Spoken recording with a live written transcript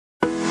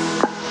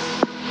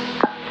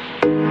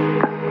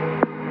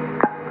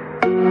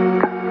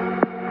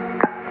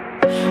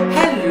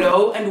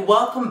Hello and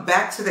welcome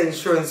back to the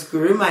Insurance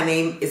Guru. My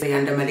name is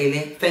Ayanda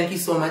Malele. Thank you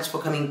so much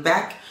for coming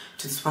back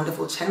to this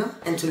wonderful channel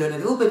and to learn a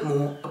little bit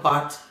more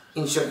about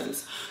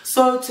insurance.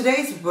 So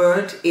today's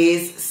word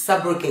is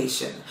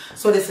subrogation.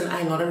 So listen,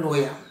 I'm not a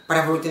lawyer, but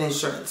I've worked in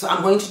insurance. So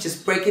I'm going to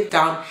just break it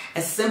down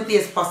as simply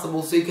as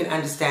possible so you can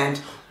understand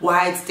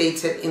why it's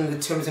stated in the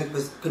terms and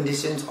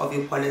conditions of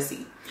your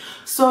policy.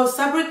 So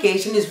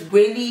subrogation is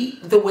really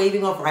the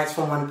waiving of rights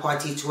from one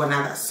party to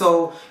another.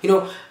 So,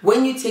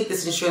 when you take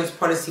this insurance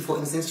policy, for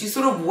instance, you're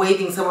sort of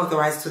waiving some of the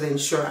rights to the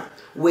insurer,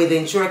 where the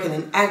insurer can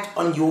then act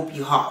on your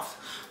behalf.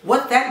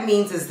 What that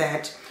means is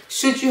that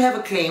should you have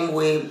a claim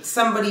where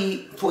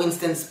somebody, for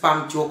instance,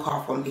 bumped your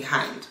car from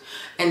behind,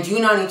 and you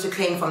now need to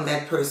claim from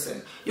that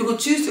person, you could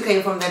choose to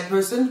claim from that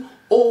person,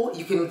 or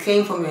you can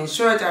claim from your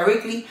insurer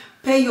directly,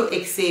 pay your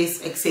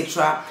excess,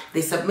 etc.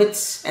 They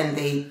submit and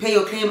they pay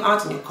your claim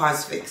out and your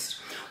car's fixed.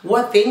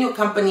 What then your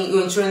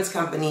insurance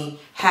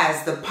company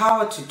has the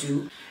power to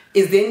do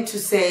is then to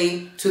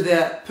say to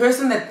the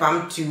person that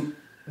bumped you,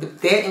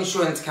 their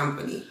insurance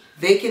company,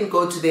 they can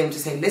go to them to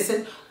say,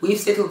 listen, we've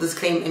settled this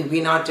claim and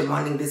we're now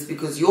demanding this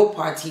because your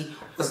party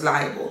was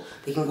liable.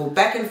 They can go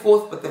back and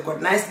forth, but they've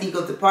got nice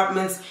legal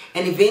departments,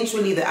 and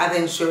eventually the other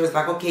insurers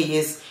like, okay,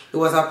 yes, it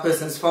was our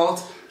person's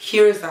fault.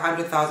 Here is the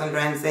 100,000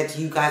 rands that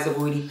you guys have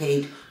already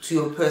paid to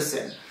your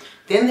person.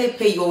 Then they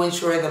pay your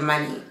insurer the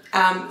money.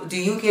 Do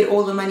you get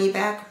all the money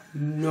back?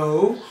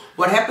 No.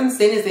 What happens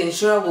then is the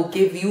insurer will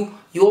give you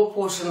your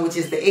portion, which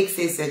is the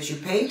excess that you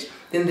paid.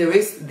 Then the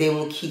rest they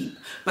will keep.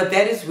 But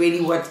that is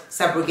really what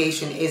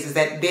subrogation is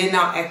that they're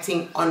now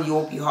acting on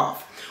your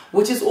behalf.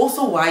 Which is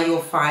also why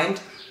you'll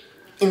find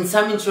in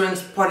some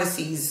insurance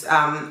policies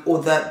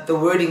or the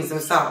wordings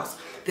themselves,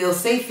 they'll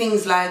say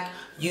things like,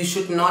 you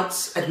should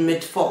not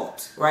admit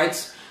fault,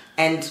 right?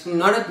 And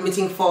not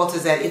admitting fault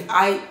is that if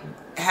I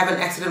have an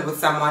accident with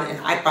someone and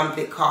I bump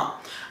their car,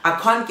 I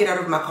can't get out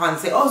of my car and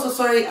say, oh, so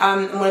sorry,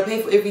 I'm going to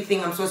pay for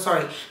everything, I'm so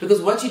sorry.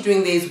 Because what you're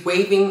doing there is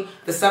waiving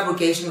the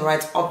subrogation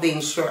rights of the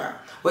insurer.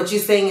 What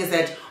you're saying is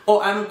that, oh,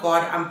 I'm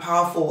God, I'm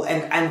powerful,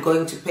 and I'm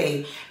going to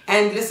pay.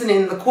 And listen,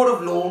 in the court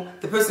of law,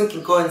 the person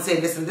can go and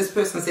say, listen, this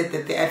person said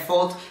that they're at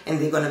fault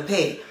and they're going to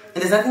pay.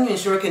 And there's nothing the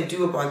insurer can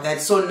do about that.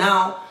 So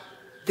now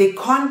they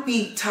can't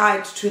be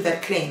tied to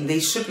that claim.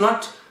 They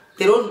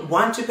don't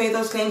want to pay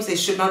those claims. They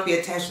should not be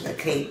attached to that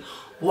claim.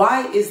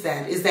 Why is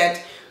that? Is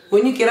that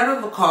when you get out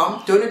of a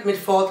car, don't admit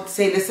fault,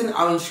 say, listen,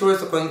 our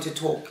insurers are going to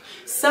talk.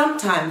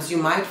 Sometimes you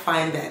might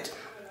find that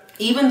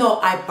even though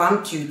I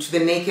bumped you to the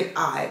naked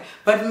eye,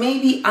 but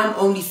maybe I'm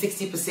only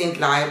 60%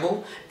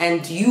 liable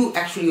and you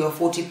actually are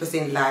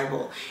 40%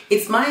 liable.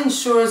 It's my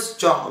insurer's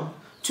job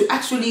to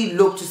actually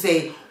look to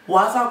say,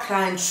 was our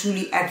client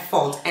truly at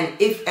fault? And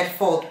if at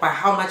fault, by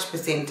how much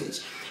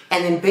percentage?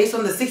 And then based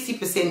on the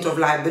 60% of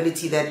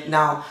liability that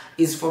now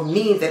is for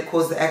me that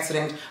caused the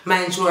accident,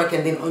 my insurer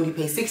can then only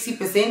pay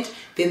 60%.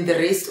 Then the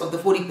rest of the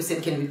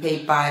 40% can be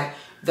paid by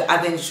the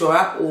other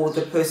insurer or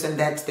the person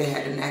that they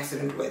had an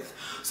accident with.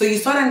 So you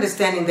start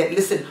understanding that,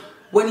 listen,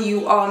 when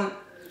you are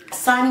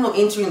signing or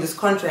entering this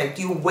contract,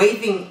 you're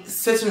waiving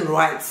certain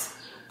rights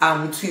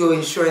to your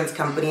insurance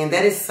company, and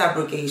that is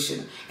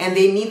subrogation. And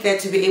they need that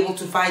to be able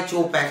to fight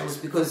your battles,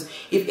 because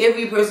if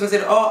every person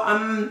said, oh,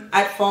 I'm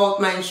at fault,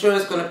 my insurer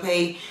is going to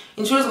pay,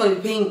 insurers are going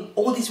to be paying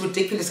all these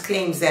ridiculous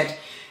claims that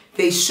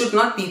they should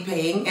not be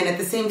paying, and at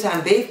the same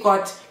time they've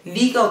got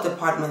legal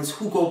departments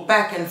who go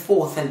back and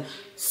forth and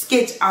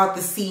sketch out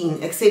the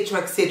scene,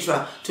 etc.,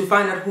 to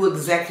find out who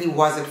exactly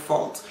was at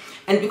fault.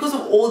 And because of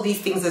all these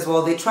things as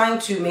well, they're trying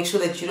to make sure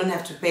that you don't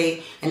have to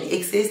pay an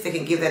excess. They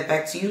can give that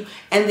back to you,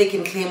 and they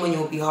can claim on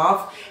your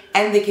behalf,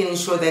 and they can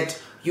ensure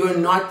that you're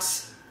not,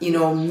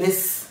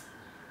 misquoted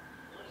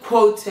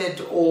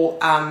or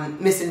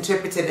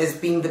misinterpreted as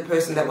being the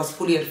person that was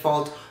fully at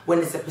fault when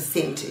it's a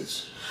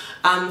percentage.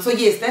 So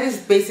yes, that is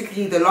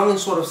basically the long and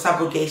short of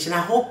subrogation.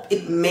 I hope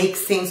it makes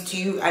sense to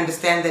you.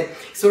 Understand that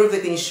sort of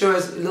the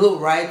insurer's little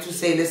right to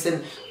say,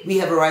 listen, we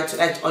have a right to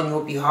act on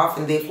your behalf,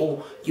 and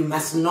therefore you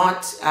must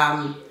not,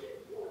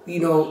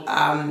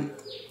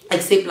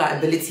 accept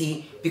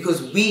liability,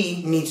 because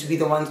we need to be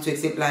the ones to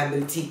accept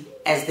liability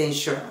as the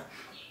insurer.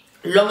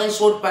 Long and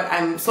short, but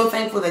I'm so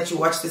thankful that you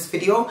watched this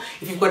video.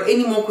 If you've got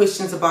any more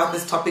questions about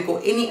this topic or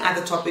any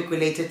other topic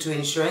related to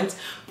insurance,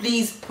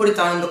 please put it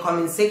down in the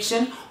comment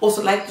section.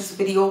 Also like this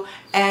video,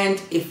 and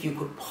if you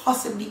could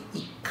possibly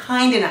be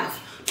kind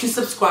enough to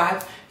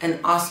subscribe and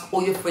ask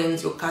all your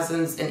friends, your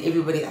cousins, and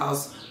everybody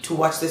else to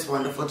watch this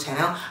wonderful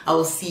channel. I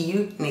will see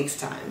you next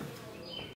time.